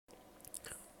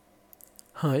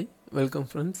Hi, welcome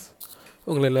friends.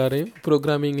 உங்கள் எல்லாரையும்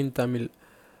programming in Tamil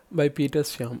by Peter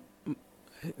Shyam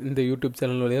இந்த யூடியூப்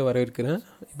சேனல் வழியாக வரவேற்கிறேன்.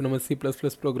 இப்போ நம்ம C++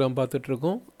 ப்ரோக்ராம்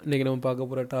பார்த்துட்ருக்கோம். இன்றைக்கி நம்ம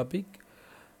பார்க்க போகிற டாபிக்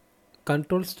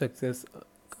கண்ட்ரோல் ஸ்ட்ரக்சர்ஸ்,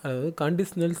 அதாவது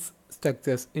கண்டிஷனல்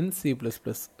ஸ்ட்ரக்சர்ஸ் இன் C++.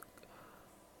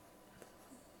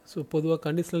 ஸோ பொதுவாக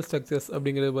கண்டிஷனல் ஸ்ட்ரக்சர்ஸ்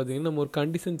அப்படிங்கிறது பார்த்திங்கன்னா நம்ம ஒரு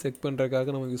கண்டிஷன் செக்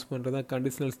பண்ணுறதுக்காக நம்ம யூஸ் பண்ணுறது தான்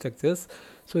கண்டிஷனல் ஸ்ட்ரக்சர்ஸ்.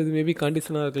 ஸோ இது மேபி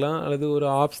கண்டிஷனாக இருக்கலாம், அல்லது ஒரு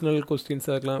ஆப்ஷனல்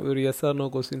கொஸ்டின்ஸாக இருக்கலாம், ஒரு எஸ் ஆர் நோ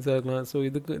கொஸ்டின்ஸாக இருக்கலாம். ஸோ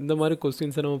இதுக்கு இந்த மாதிரி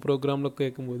கொஸ்டின்ஸை நம்ம ப்ரோக்ராமில்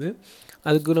கேட்கும்போது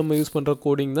அதுக்கு நம்ம யூஸ் பண்ணுற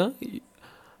கோடிங் தான்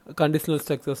கண்டிஷனல்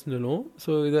ஸ்ட்ரக்சர்ஸ்னு சொல்லுவோம்.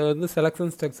 ஸோ இதை வந்து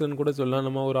செலக்ஷன் ஸ்ட்ரக்சர்னு கூட சொல்லலாம்.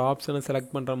 நம்ம ஒரு ஆப்ஷனை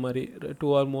செலக்ட் பண்ணுற மாதிரி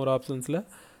 2 or more ஆப்ஷன்ஸில்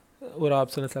ஒரு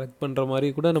ஆப்ஷனை செலக்ட் பண்ணுற மாதிரி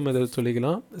கூட நம்ம இதை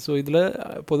சொல்லிக்கலாம். ஸோ இதில்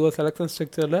பொதுவாக செலக்ஷன்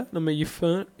ஸ்ட்ரக்சரில் நம்ம இஃப்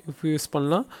யூஸ்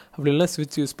பண்ணலாம், அப்படி இல்லைனா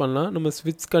ஸ்விட்ச் யூஸ் பண்ணலாம். நம்ம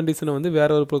ஸ்விட்ச் கண்டிஷனை வந்து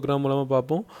வேறு ஒரு ப்ரோக்ராம் மூலமாக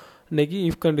பார்ப்போம். இன்றைக்கி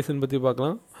இஃப் கண்டிஷன் பற்றி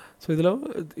பார்க்கலாம். ஸோ இதில்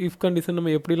இஃப் கண்டிஷன்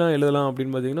நம்ம எப்படிலாம் எழுதலாம்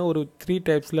அப்படின்னு பார்த்திங்கன்னா ஒரு 3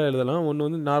 டைப்ஸில் எழுதலாம். ஒன்று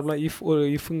வந்து நார்மலாக ஒரு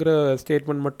இஃப்ங்கிற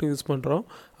ஸ்டேட்மெண்ட் மட்டும் யூஸ் பண்ணுறோம்,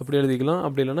 அப்படி எழுதிக்கலாம்.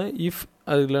 அப்படி இல்லைனா இஃப்,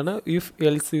 அது இல்லைனா இஃப்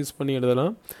எல்ஸ் யூஸ் பண்ணி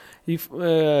எழுதலாம்.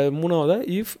 மூணாவது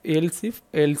இஃப்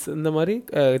எல்ஸ் இந்த மாதிரி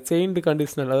செயின்டு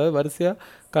கண்டிஷனல், அதாவது வரிசையாக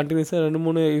கண்டினியூஸாக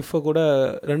 2-3 இஃப்பை கூட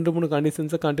 2-3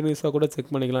 கண்டிஷன்ஸை கண்டினியூஸாக கூட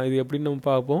செக் பண்ணிக்கலாம். இது எப்படின்னு நம்ம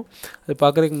பார்ப்போம். அது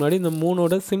பார்க்குறதுக்கு முன்னாடி இந்த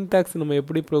 3ஓட சின்டாக்ஸ் நம்ம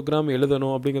எப்படி ப்ரோக்ராம்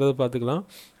எழுதணும் அப்படிங்கிறத பார்த்துக்கலாம்.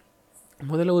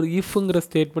 முதல்ல ஒரு இஃப்ங்கிற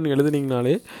ஸ்டேட்மெண்ட்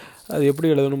எழுதுனீங்கனாலே அது எப்படி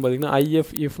எழுதணும்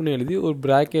பார்த்திங்கன்னா இஃப்னு எழுதி ஒரு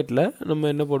ப்ராக்கெட்டில் நம்ம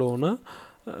என்ன போடுவோம்னா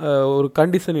ஒரு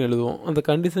கண்டிஷன் எழுதுவோம். அந்த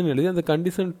கண்டிஷன் எழுதி அந்த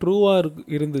கண்டிஷன் ட்ரூவாக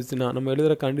இருந்துச்சுன்னா, நம்ம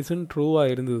எழுதுகிற கண்டிஷன்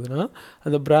ட்ரூவாக இருந்ததுன்னா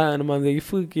அந்த நம்ம அந்த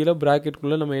இஃப்க்கு கீழே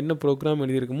ப்ராக்கெட்டுக்குள்ளே நம்ம என்ன ப்ரோக்ராம்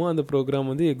எழுதியிருக்கோமோ அந்த ப்ரோக்ராம்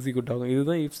வந்து எக்ஸிக்யூட் ஆகும்.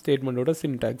 இதுதான் இஃப் ஸ்டேட்மெண்ட்டோட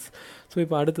சின்டாக்ஸ். ஸோ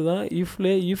இப்போ அடுத்ததான்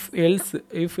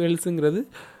இஃப் எல்ஸுங்கிறது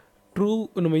ட்ரூ.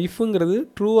 நம்ம இஃப்ங்கிறது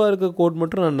ட்ரூவாக இருக்க கோட்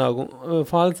மட்டும் ரன் ஆகும்.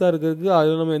 ஃபால்ஸாக இருக்கிறதுக்கு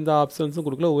அதில் நம்ம எந்த ஆப்ஷன்ஸும்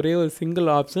கொடுக்கல, ஒரே ஒரு சிங்கிள்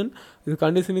ஆப்ஷன். இது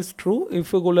கண்டிஷன் இஸ் ட்ரூ,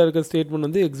 இஃப்க்குள்ளே இருக்க ஸ்டேட்மெண்ட்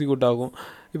வந்து எக்ஸிக்யூட் ஆகும்.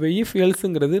 இப்போ இஃப்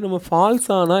எல்ஸுங்கிறது நம்ம ஃபால்ஸ்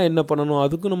ஆனால் என்ன பண்ணணும்,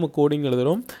 அதுக்கும் நம்ம கோடிங்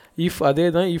எழுதுகிறோம். அதே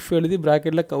தான் இஃப் எழுதி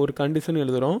ப்ராக்கெட்டில் ஒரு கண்டிஷன்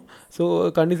எழுதுகிறோம். ஸோ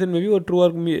கண்டிஷன் மேபி ஒரு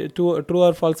ட்ரூ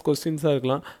ஆர் ஃபால்ஸ் கொஸ்டின்ஸாக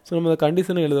இருக்கலாம். ஸோ நம்ம அந்த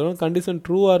கண்டிஷனை எழுதுகிறோம். கண்டிஷன்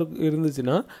ட்ரூவாக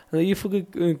இருந்துச்சுன்னா அந்த இஃப்க்கு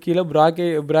கீழே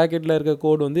ப்ராக்கெட்டில் இருக்க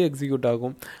கோடு வந்து எக்ஸிக்யூட்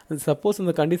ஆகும். சப்போஸ்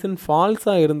அந்த கண்டிஷன்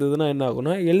ஃபால்ஸாக இருந்ததுன்னா என்ன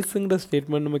ஆகும்னா எல்ஸுங்கிற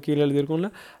ஸ்டேட்மெண்ட் நம்ம கீழே எழுதியிருக்கோம்ல,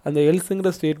 அந்த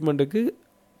எல்ஸுங்கிற ஸ்டேட்மெண்ட்டுக்கு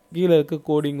கீழே இருக்க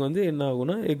கோடிங் வந்து என்ன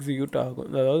ஆகும்னா எக்ஸிக்யூட் ஆகும்.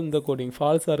 அதாவது இந்த கோடிங்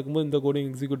ஃபால்ஸாக இருக்கும்போது இந்த கோடிங்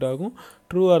எக்ஸிக்யூட் ஆகும்,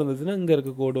 ட்ரூவாக இருந்துச்சுன்னா இங்கே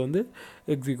இருக்க கோடு வந்து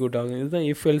எக்ஸிக்யூட் ஆகும். இதுதான்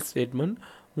இஃப் எல்ஸ் ஸ்டேட்மெண்ட்.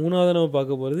 மூணாவது நம்ம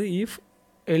பார்க்க போகிறது இஃப்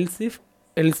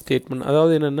எல்ஸ் ஸ்டேட்மெண்ட்.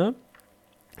 அதாவது என்னென்னா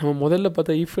நம்ம முதல்ல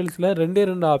பார்த்தா இஃப் எல்ஸில்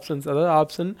 2 ஆப்ஷன்ஸ்,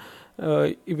 அதாவது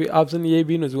இப்போ ஆப்ஷன்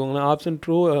ஏபின்னு வச்சுக்கோங்களேன். ஆப்ஷன்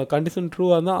கண்டிஷன்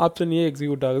ட்ரூவாக இருந்தால் ஆப்ஷன் ஏ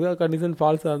எக்ஸிக்யூட் ஆகுது, கண்டிஷன்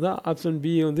ஃபால்ஸாக இருந்தால் ஆப்ஷன்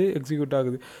பி வந்து எக்ஸிக்யூட்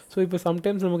ஆகுது. ஸோ இப்போ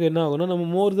சம்டைம்ஸ் நமக்கு என்ன ஆகும்னா நம்ம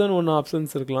மோர் தென் 1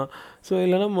 ஆப்ஷன்ஸ் இருக்கலாம். ஸோ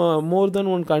இல்லைனா மோர்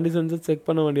தென் 1 கண்டிஷன்ஸை செக்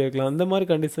பண்ண வேண்டியிருக்கலாம். அந்த மாதிரி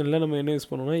கண்டிஷனில் நம்ம என்ன யூஸ்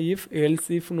பண்ணுவோம்னா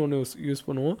எல்சிஃப்னு ஒன்று யூஸ்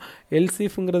பண்ணுவோம்.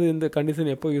 எல்சிஃப்ங்கிறது இந்த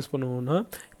கண்டிஷன் எப்போ யூஸ் பண்ணுவோம்னா,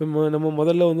 இப்போ நம்ம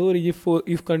முதல்ல வந்து ஒரு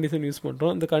இஃப் கண்டிஷன் யூஸ்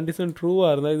பண்ணுறோம். இந்த கண்டிஷன்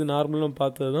ட்ரூவாக இருந்தால், இது நார்மலாக நம்ம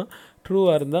பார்த்தது தான்,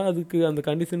 ட்ரூவாக இருந்தால் அதுக்கு அந்த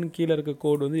கண்டிஷனுக்கு கீழே இருக்க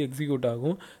கோடு வந்து எக்ஸிக்யூட்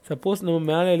ஆகும். சப்போஸ் நம்ம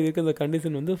மேலே எழுதியிருக்க இந்த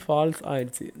கண்டிஷன் வந்து ஃபால்ஸ்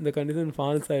ஆகிடுச்சு, இந்த கண்டிஷன்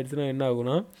ஃபால்ஸ் ஆகிடுச்சுன்னா என்ன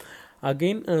ஆகும்னா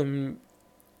அகெயின்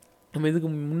நம்ம இதுக்கு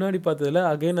முன்னாடி பார்த்ததில்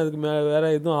அகெயின் அதுக்கு வேறு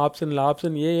எதுவும் ஆப்ஷன் இல்லை,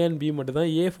 ஆப்ஷன் ஏ அண்ட் பி மட்டும் தான்.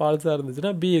 ஏ ஃபால்ஸாக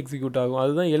இருந்துச்சுன்னா பி எக்ஸிக்யூட் ஆகும்.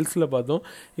 அதுதான் எல்ஸில் பார்த்தோம்.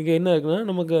 இங்கே என்ன இருக்குன்னா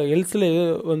நமக்கு எல்ஸில்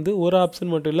வந்து ஒரு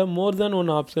ஆப்ஷன் மட்டும் இல்லை, மோர் தேன்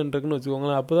 1 ஆப்ஷன் இருக்குன்னு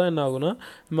வச்சுக்கோங்களேன். அப்போ தான் என்ன ஆகுனா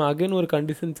நம்ம அகெயின் ஒரு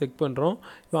கண்டிஷன் செக் பண்ணுறோம்.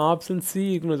 இப்போ ஆப்ஷன் சி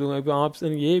இருக்குன்னு வச்சுக்கோங்க. இப்போ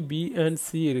option A, B and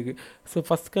C இருக்குது. ஸோ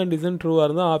ஃபஸ்ட் கண்டிஷன் ட்ரூவாக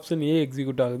இருந்தால் ஆப்ஷன் ஏ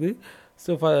எக்ஸிக்யூட் ஆகுது.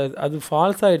 ஸோ அது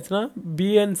ஃபால்ஸ் ஆகிடுச்சுன்னா பி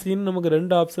அண்ட் சின்னு நமக்கு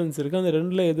 2 ஆப்ஷன்ஸ் இருக்குது, அந்த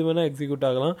 2ல் எது வேணால் எக்ஸிக்யூட்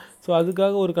ஆகலாம். ஸோ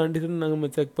அதுக்காக ஒரு கண்டிஷன் நம்ம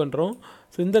செக் பண்ணுறோம்.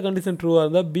 ஸோ இந்த கண்டிஷன் ட்ரூவாக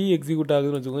இருந்தால் பி எக்ஸிக்யூட்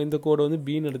ஆகுதுன்னு வச்சுக்கோங்க. இந்த கோடை வந்து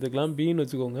பின்னு எடுத்துக்கலாம், பின்னு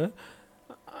வச்சுக்கோங்க.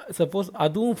 சப்போஸ்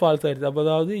அதுவும் ஃபால்ஸ் ஆகிடுச்சு, அப்போ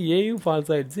அதாவது ஏயும்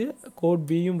ஃபால்ஸ் ஆகிடுச்சு, கோட்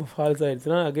பியும் ஃபால்ஸ்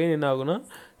ஆகிடுச்சுன்னா அகைன் என்ன ஆகுனா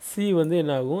சி வந்து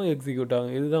என்ன ஆகும், எக்ஸிக்யூட்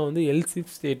ஆகும். இதுதான் வந்து எல்ஸ்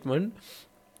இஃப் ஸ்டேட்மெண்ட்.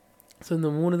 ஸோ இந்த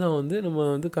 3 தான் வந்து நம்ம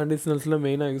வந்து கண்டிஷனல்ஸில்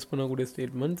மெயினாக யூஸ் பண்ணக்கூடிய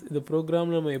ஸ்டேட்மெண்ட்ஸ். இந்த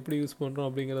ப்ரோக்ராமில் நம்ம எப்படி யூஸ் பண்ணுறோம்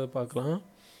அப்படிங்கிறத பார்க்கலாம்.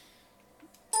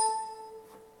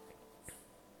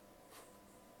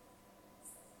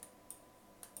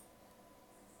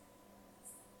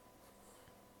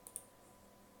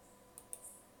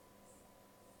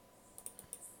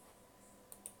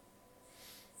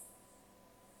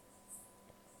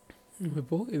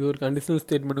 இப்போது இது ஒரு கண்டிஷனல்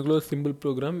ஸ்டேட்மெண்ட்டுக்குள்ள ஒரு simple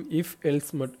program if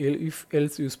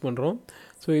else use பண்ணுறோம்.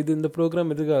 ஸோ இந்த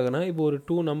ப்ரோக்ராம் எதுக்காகனா, இப்போ ஒரு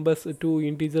 2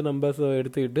 இன்டீஜர் நம்பர்ஸை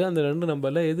எடுத்துக்கிட்டு அந்த 2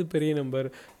 நம்பரில் எது பெரிய நம்பர்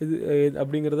இது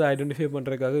அப்படிங்கிறத ஐடென்டிஃபை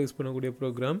பண்ணுறதுக்காக யூஸ் பண்ணக்கூடிய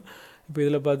ப்ரோக்ராம். இப்போ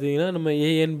இதில் பார்த்தீங்கன்னா நம்ம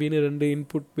ஏஎன்பின்னு 2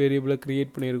 இன்புட் வேரியபிளை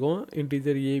க்ரியேட் பண்ணியிருக்கோம்.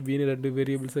 இன்டீஜர் ஏபின்னு 2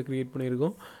 வேரியபிள்ஸை க்ரியேட்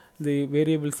பண்ணியிருக்கோம். இந்த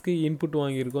வேரியபிள்ஸ்க்கு இன்புட்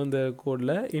வாங்கியிருக்கோம். இந்த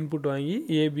கோடில் இன்புட் வாங்கி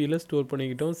ஏபியில் ஸ்டோர்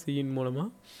பண்ணிக்கிட்டோம். சியின் மூலமாக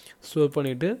ஸ்டோர்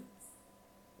பண்ணிவிட்டு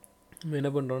நம்ம என்ன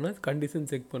பண்ணுறோன்னா கண்டிஷன்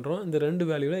செக் பண்ணுறோம். இந்த ரெண்டு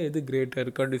வேல்யூவில் எது கிரேட்டர்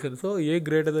கண்டிஷன். ஸோ ஏ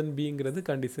கிரேட்டர் தென் பிங்கிறது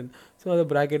கண்டிஷன். ஸோ அதை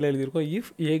ப்ராக்கெட்டில் எழுதியிருக்கோம். If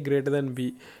A greater than B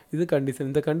இது கண்டிஷன்.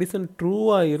 இந்த கண்டிஷன்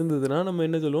ட்ரூவாக இருந்ததுன்னா நம்ம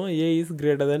என்ன சொல்லுவோம், ஏ இஸ்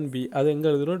கிரேட்டர் தென் பி. அது எங்கே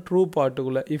எழுதுகிறோம், ட்ரூ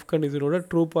பார்ட்டுக்குள்ளே. இஃப் கண்டிஷனோட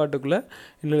ட்ரூ பார்ட்டுக்குள்ளே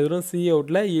என்ன எழுதுகிறோம், சி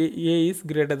அவுட்டில் ஏ is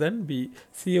greater than B.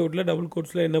 C அவுட்டில் டபுள்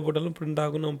கோட்ஸில் என்ன போட்டாலும் பிரிண்ட்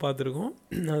ஆகும் நம்ம பார்த்துருக்கோம்.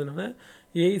 அதனால்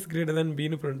ஏ is greater than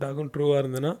pin print ஆகும் ட்ரூவாக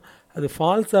இருந்ததுன்னா. அது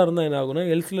ஃபால்ஸாக இருந்தால் என்ன ஆகும்னா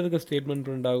எல்ஸில் இருக்க ஸ்டேட்மெண்ட்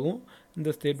பிரிண்ட் ஆகும், இந்த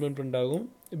ஸ்டேட்மெண்ட் பிரிண்ட் ஆகும்,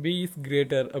 பி இஸ்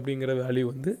கிரேட்டர் அப்படிங்கிற வேல்யூ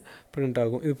வந்து பிரிண்ட்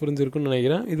ஆகும். இது புரிஞ்சிருக்குன்னு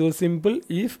நினைக்கிறேன். இது ஒரு சிம்பிள்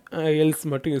இஃப் எல்ஸ்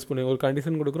மட்டும் யூஸ் பண்ணுவோம். ஒரு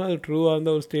கண்டிஷன் கொடுக்குறோம், அது ட்ரூவாக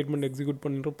இருந்தால் ஒரு ஸ்டேட்மெண்ட் எக்ஸிக்யூட்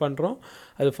பண்ணுறோம்,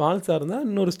 அது ஃபால்ஸாக இருந்தால்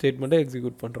இன்னொரு ஸ்டேட்மெண்ட்டை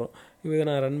எக்ஸிக்யூட் பண்ணுறோம். இப்போ இதை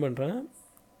நான் ரன் பண்ணுறேன்,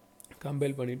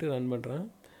 கம்பைல் பண்ணிவிட்டு ரன் பண்ணுறேன்.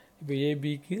 இப்போ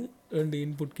ஏபிக்கு 2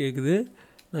 இன்புட் கேட்குது.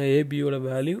 நான் ஏபியோட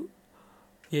வேல்யூ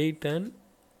 8 and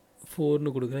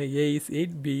 4ன்னு கொடுக்குறேன். ஏ இஸ்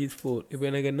 8, பி இஸ் 4. இப்போ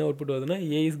எனக்கு என்ன அவுட்புட் வருதுன்னா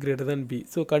ஏ is greater than B.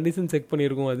 So condition check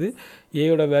பண்ணியிருக்கோம். அது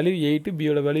ஏயோட வேல்யூ 8,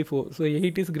 பியோட value 4. So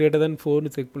 8 is greater than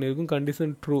 4ன்னு check பண்ணியிருக்கோம்.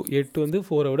 Condition true. 8 வந்து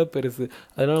 4 விட பெருசு.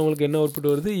 அதனால் உங்களுக்கு என்ன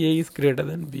அவுட்புட் வருது, ஏ இஸ்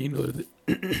கிரேட்டர் தென் பின்னு வருது.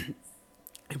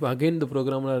 இப்போ அகைன் இந்த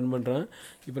ப்ரோக்ராமில் ரன் பண்ணுறேன்.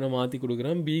 இப்போ நான் மாற்றி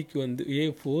கொடுக்குறேன். பிக்கு வந்து ஏ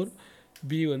 4,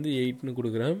 பி வந்து 8ன்னு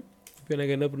கொடுக்குறேன். இப்போ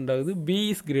எனக்கு என்ன பிரிண்ட் ஆகுது, பி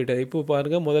இஸ் கிரேட்டர். இப்போ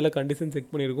பாருங்கள், முதல்ல கண்டிஷன் செக்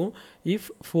பண்ணியிருக்கோம். If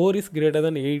 4 is greater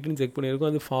than 8ன்னு check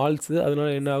பண்ணியிருக்கோம். அது ஃபால்ஸு.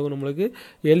 அதனால் என்ன ஆகும், நம்மளுக்கு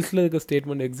எல்ஸில் இருக்க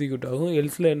ஸ்டேட்மெண்ட் எக்ஸிக்யூட் ஆகும்.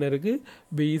 எல்ஸில் என்ன இருக்குது,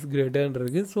 பி இஸ் கிரேட்டர்னு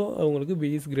இருக்குது. ஸோ அவங்களுக்கு பி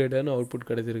இஸ் கிரேட்டர்னு அவுட்புட்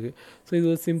கிடச்சிருக்கு. ஸோ இது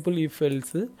ஒரு சிம்பிள் இஃப்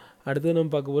எல்ஸு. அடுத்து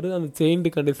நம்ம பார்க்க போகிறது அந்த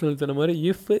செயின்டு கண்டிஷனல் எழுதுகிற மாதிரி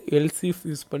இஃப் எல்ஸ் இஃப்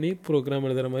யூஸ் பண்ணி ப்ரோக்ராம்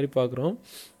எழுதுகிற மாதிரி பார்க்குறோம்.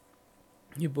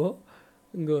 இப்போது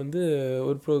இங்கே வந்து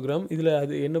ஒரு ப்ரோக்ராம், இதில்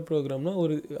அது என்ன ப்ரோக்ராம்னா,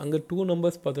 ஒரு அங்கே 2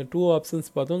 நம்பர்ஸ் பார்த்தோம், 2 ஆப்ஷன்ஸ்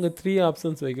பார்த்தோம். இங்கே 3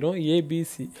 ஆப்ஷன்ஸ் வைக்கிறோம்,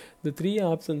 ஏபிசி. இந்த 3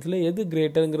 ஆப்ஷன்ஸில் எது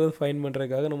கிரேட்டருங்கிறத ஃபைன்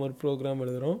பண்ணுறதுக்காக நம்ம ஒரு ப்ரோக்ராம்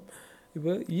எழுதுகிறோம்.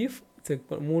 இப்போ இஃப்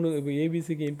செக் 3 இப்போ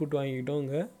ஏபிசிக்கு இன்புட் வாங்கிக்கிட்டோம்.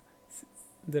 இங்கே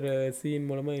இந்த சியின்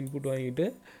மூலமாக இன்புட் வாங்கிட்டு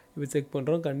இப்போ செக்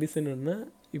பண்ணுறோம். கண்டிஷன் என்ன,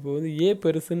 இப்போ வந்து ஏ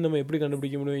பெருசுன்னு நம்ம எப்படி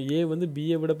கண்டுபிடிக்க முடியும், ஏ வந்து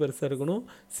பியை விட பெருசாக இருக்கணும்,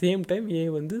 சேம் டைம் ஏ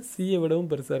வந்து சியை விடவும்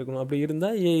பெருசாக இருக்கணும். அப்படி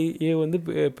இருந்தால் ஏ வந்து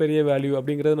பெரிய வேல்யூ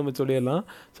அப்படிங்கிறத நம்ம சொல்லிடலாம்.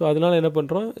 ஸோ அதனால் என்ன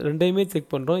பண்ணுறோம், ரெண்டையுமே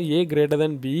செக் பண்ணுறோம். ஏ greater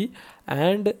than B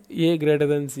and A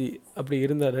greater than C. அப்படி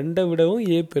இருந்தால் ரெண்டை விடவும்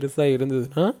ஏ பெருசாக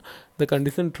இருந்ததுன்னா இந்த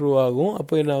கண்டிஷன் ட்ரூ ஆகும்.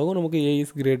 அப்போ என்ன ஆகும், நமக்கு ஏ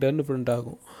இஸ் கிரேட்டர்னு பிரிண்ட்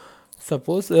ஆகும்.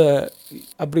 சப்போஸ்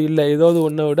அப்படி இல்லை, ஏதாவது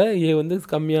ஒன்றை விட ஏ வந்து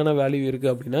கம்மியான வேல்யூ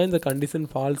இருக்குது அப்படின்னா இந்த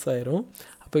கண்டிஷன் ஃபால்ஸ் ஆயிரும்.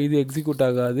 அப்போ இது எக்ஸிக்யூட்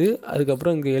ஆகாது.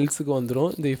 அதுக்கப்புறம் இங்கே எல்ஸுக்கு வந்துடும்,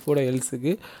 இந்த இஃபோட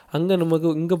எல்ஸுக்கு. அங்கே நமக்கு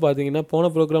இங்கே பார்த்தீங்கன்னா போன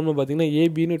ப்ரோக்ராமில் பார்த்தீங்கன்னா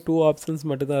ஏபின்னு 2 ஆப்ஷன்ஸ்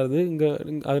மட்டும்தான் இருக்குது இங்கே.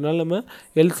 அதனால நம்ம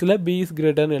எல்ஸில் பி இஸ்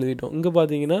கிரேட்டர்னு எழுதிட்டோம். இங்கே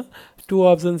பார்த்தீங்கன்னா 2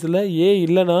 ஆப்ஷன்ஸில் ஏ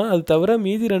இல்லைனா அது தவிர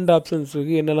மீதி 2 ஆப்ஷன்ஸ்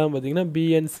இருக்குது. என்னெல்லாம் பார்த்தீங்கன்னா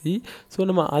பிஎன்சி. ஸோ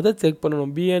நம்ம அதை செக்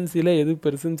பண்ணணும், பிஎன்சியில் எது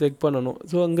பெருசுன்னு செக் பண்ணணும்.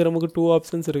 ஸோ அங்கே நமக்கு 2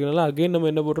 ஆப்ஷன்ஸ் இருக்கிறனால அகைன் நம்ம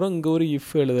என்ன பண்ணுறோம், இங்கே ஒரு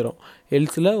இஃப் எழுதுகிறோம்,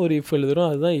 எல்ஸில் ஒரு இஃப் எழுதுகிறோம்.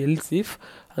 அதுதான் எல்ஸ் இஃப்.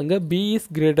 அங்கே B is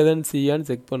greater than சியான்னு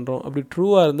check பண்ணுறோம். அப்படி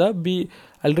ட்ரூவாக இருந்தால் பி,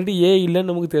 ஆல்ரெடி ஏ இல்லைன்னு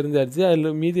நமக்கு தெரிஞ்சாச்சு,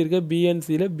 அதில் மீதி இருக்க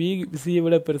பிஎன்சியில் பி சியை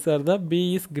விட பெருசாக இருந்தால் பி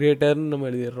இஸ் கிரேட்டர்னு நம்ம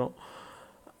எழுதிடுறோம்.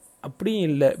 அப்படியும்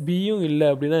இல்லை, பியும் இல்லை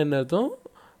அப்படின்னா என்ன அர்த்தம்,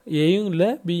 ஏயும் இல்லை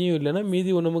பியும் இல்லைன்னா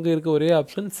மீதி நமக்கு இருக்க ஒரே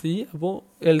ஆப்ஷன் சி. அப்போது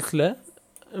எல்ஸில்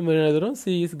நம்ம எழுதுகிறோம்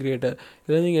சி இஸ் கிரேட்டர்.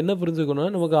 இதில் நீங்கள் என்ன புரிஞ்சுக்கணும்னா,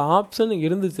 நமக்கு ஆப்ஷன்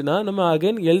இருந்துச்சுன்னா நம்ம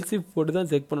அகைன் எல்ஸ் இஃப் போட்டு தான்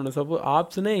செக் பண்ணணும். சப்போஸ்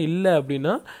ஆப்ஷனே இல்லை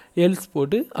அப்படின்னா எல்ஸ்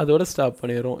போட்டு அதோட ஸ்டாப்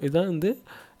பண்ணிடுறோம். இதுதான் வந்து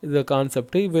இந்த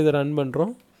கான்செப்ட். இப்போ இதை ரன்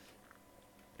பண்ணுறோம்.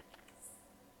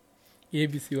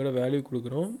 ஏபிசியோட வேல்யூ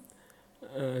கொடுக்குறோம்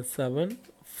 7,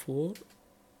 4,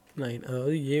 9.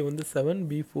 அதாவது ஏ வந்து 7,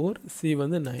 பி 4, சி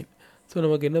வந்து 9. ஸோ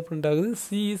நமக்கு என்ன பிரிண்ட் ஆகுது,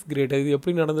 சி இஸ் கிரேட்டர். இது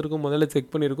எப்படி நடந்திருக்கும் முதல்ல செக்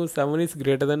பண்ணியிருக்கோம். 7 is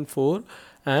greater than 4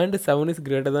 and 7 is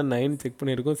greater than 9 check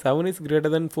பண்ணியிருக்கோம். 7 இஸ்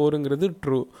கிரேட்டர் தென் 4ங்கிறது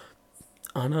ட்ரூ,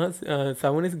 ஆனால்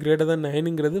 7 இஸ் கிரேட்டர் தென்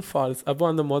 9ங்கிறது ஃபால்ஸ்.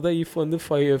 அப்போ அந்த இஃப் வந்து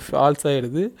ஃபால்ஸ்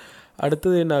ஆகிடுது.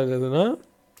 அடுத்தது என்ன ஆகுதுன்னா,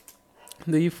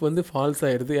 இந்த இஃப் வந்து ஃபால்ஸ்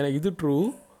ஆகிடுது. ஏன்னா இது ட்ரூ,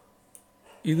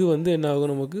 இது வந்து என்ன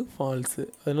ஆகும், நமக்கு ஃபால்ஸு.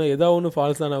 அதனால் எதாவது ஒன்று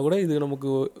ஃபால்ஸ் ஆனால் கூட இது நமக்கு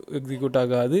எக்ஸிக்யூட்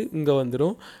ஆகாது, இங்கே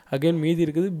வந்துடும். அகைன் மீதி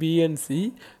இருக்குது பி அண்ட் சி.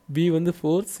 பி வந்து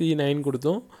 4, சி 9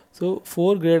 கொடுத்தோம். ஸோ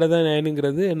 4 கிரேட்டர் தான்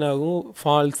 9ங்கிறது என்ன ஆகும்,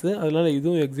 ஃபால்ஸு. அதனால்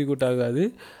இதுவும் எக்ஸிக்யூட் ஆகாது.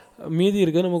 மீதி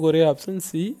இருக்க நமக்கு ஒரே ஆப்ஷன்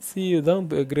சி. சி தான்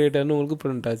கிரேட்டர்னு உங்களுக்கு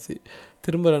பிரிண்ட் ஆச்சு.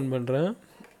 திரும்ப ரன் பண்ணுறேன்.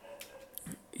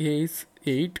 ஏ is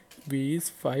 8, B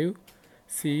is 5,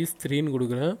 C is 3ன்னு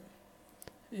கொடுக்குறேன்.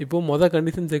 இப்போது மொதல்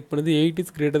கண்டிஷன் செக் பண்ணுது 8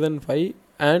 is greater than 5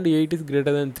 and 8 is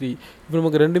greater than 3. இப்போ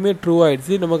நமக்கு ரெண்டுமே ட்ரூ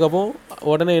ஆகிடுச்சு. நமக்கு அப்போ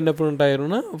உடனே என்ன print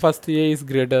ஆயிரும்னா, first A is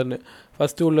கிரேட்டர்னு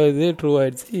first உள்ள இது ட்ரூ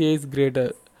ஆகிடுச்சு, ஏ இஸ்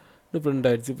கிரேட்டர்னு பிரிண்ட்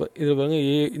ஆகிடுச்சு. இப்போ இதில் பாருங்கள்,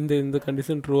 ஏ இந்த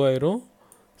கண்டிஷன் ட்ரூ ஆயிரும்.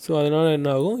 ஸோ அதனால்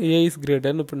என்ன ஆகும், ஏ இஸ்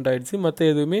கிரேட்டர்னு பிரிண்ட் ஆகிடுச்சு.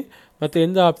 மற்ற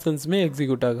எந்த ஆப்ஷன்ஸுமே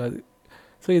எக்ஸிக்யூட் ஆகாது.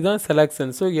 ஸோ இதுதான்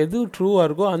செலெக்ஷன். ஸோ எது ட்ரூவாக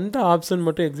இருக்கோ அந்த ஆப்ஷன்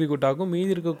மட்டும் எக்ஸிக்யூட் ஆகும்,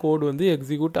 மீதி இருக்க கோடு வந்து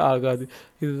எக்ஸிக்யூட் ஆகாது.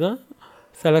 இதுதான்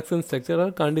selection structure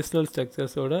R conditional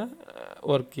ஸ்ட்ரக்சர்ஸோட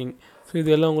working. So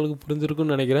இதெல்லாம் உங்களுக்கு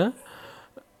புரிஞ்சிருக்குன்னு நினைக்கிறேன்.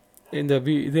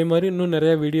 இதே மாதிரி இன்னும்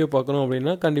நிறையா வீடியோ பார்க்கணும்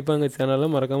அப்படின்னா கண்டிப்பாக எங்கள் சேனலை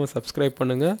மறக்காமல் சப்ஸ்கிரைப்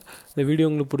பண்ணுங்கள். இந்த வீடியோ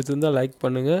உங்களுக்கு பிடிச்சிருந்தால் லைக்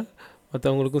பண்ணுங்கள்,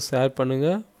 மற்றவங்களுக்கும் ஷேர்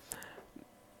பண்ணுங்கள்.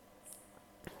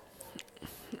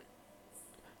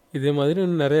 இதே மாதிரி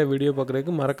இன்னும் நிறையா வீடியோ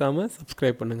பார்க்குறதுக்கு மறக்காமல்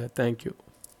சப்ஸ்கிரைப் பண்ணுங்கள். தேங்க்யூ.